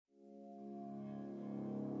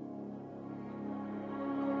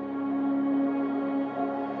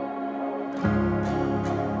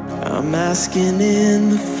I'm asking in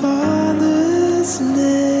the Father's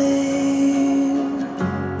name,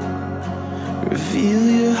 reveal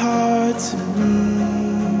your heart to me.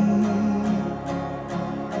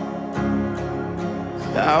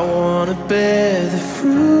 I want to bear the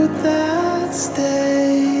fruit that stays,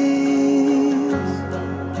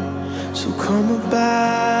 so come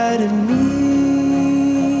abide in me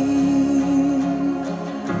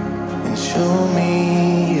and show me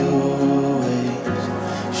your ways.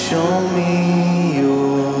 Show me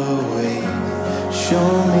your ways.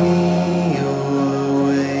 Show me your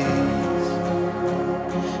ways.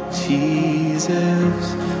 Jesus,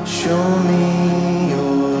 show me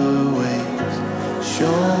your ways.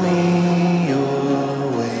 Show me your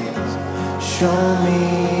ways. Show me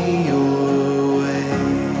your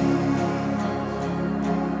ways.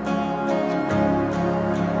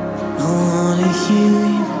 I wanna hear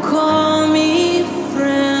you call me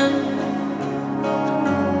friend.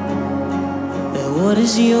 And what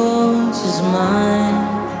is yours is mine.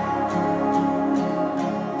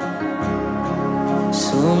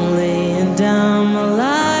 So I'm laying down my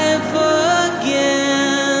life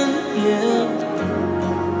again, yeah.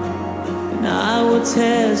 And I will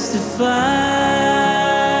testify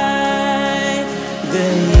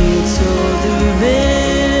that you tore the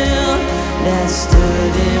veil that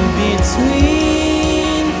stood in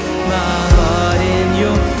between my heart and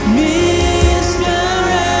your mystery.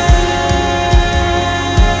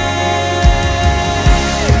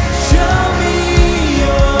 Show me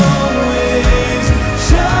your ways.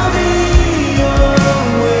 Show me your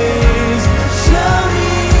ways. Show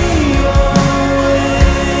me your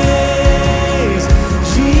ways.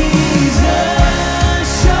 Jesus,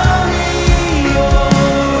 show me your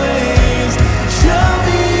ways. Show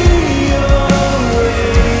me your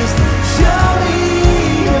ways. Show me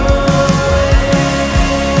your ways.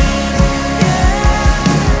 Yeah.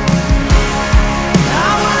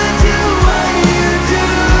 I wanna do what you do.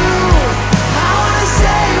 I wanna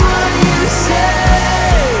say what you say.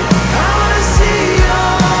 I wanna see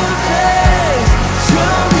your face.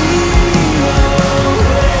 Show me your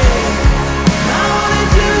way. I wanna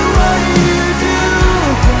do what you do.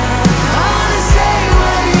 I wanna say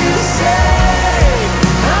what you say.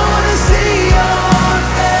 I wanna see your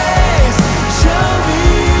face. Show me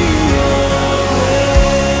your ways.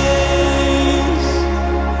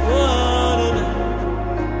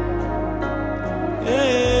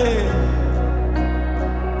 Yeah.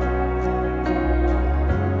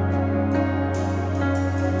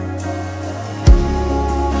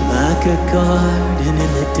 Like a garden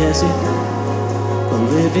in the desert, a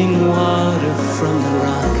living water from the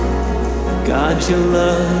rock. God, your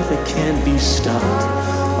love, it can't be stopped.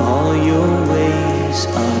 All your ways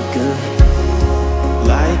are good.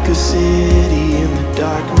 Like a city in the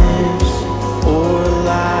darkness, or a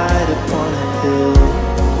light upon a hill.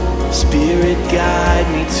 Spirit, guide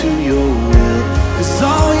me to your will, 'cause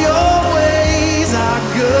all your ways are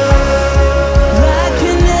good. Like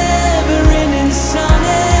an never-ending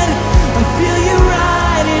sonnet, I feel you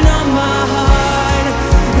riding on my heart.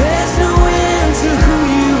 There's no end to who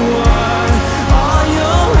you are. All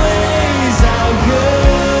your ways are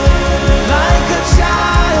good. Like a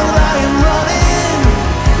child I am running,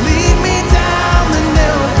 lead me down the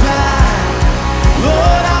narrow path.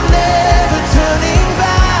 Lord, I'm never turning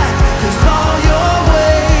back, 'cause all your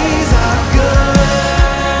ways are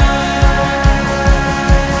good.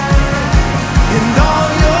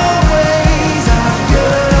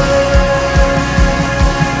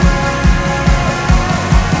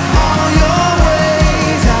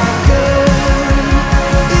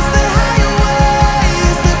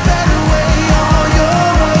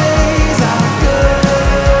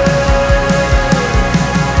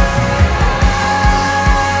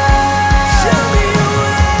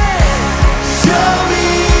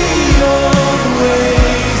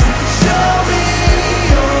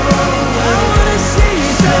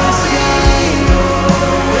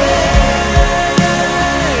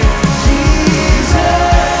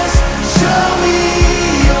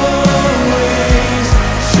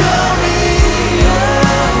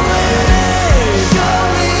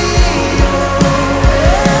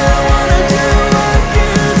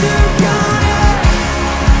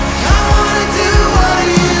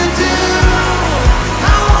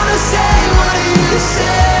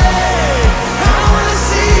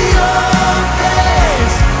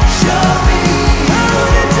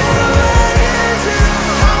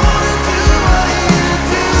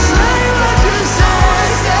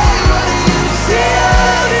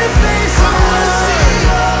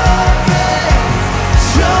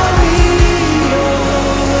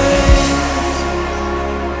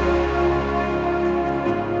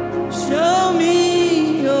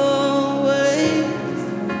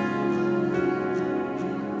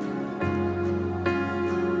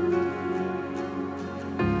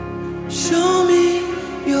 Show me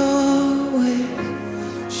your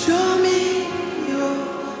ways. Show me your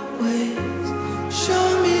ways. Show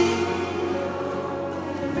me.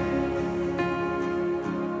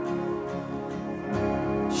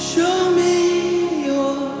 Show me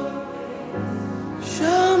your.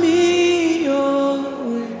 Show me your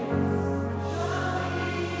ways.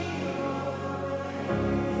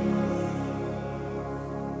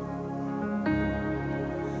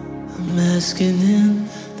 I'm asking in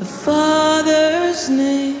the Father's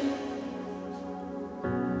name.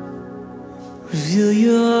 Reveal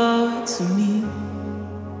your heart to me.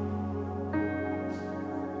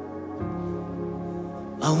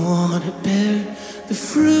 I want to bear the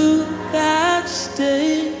fruit that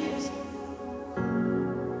stays.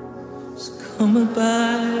 So come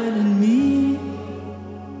abide in me.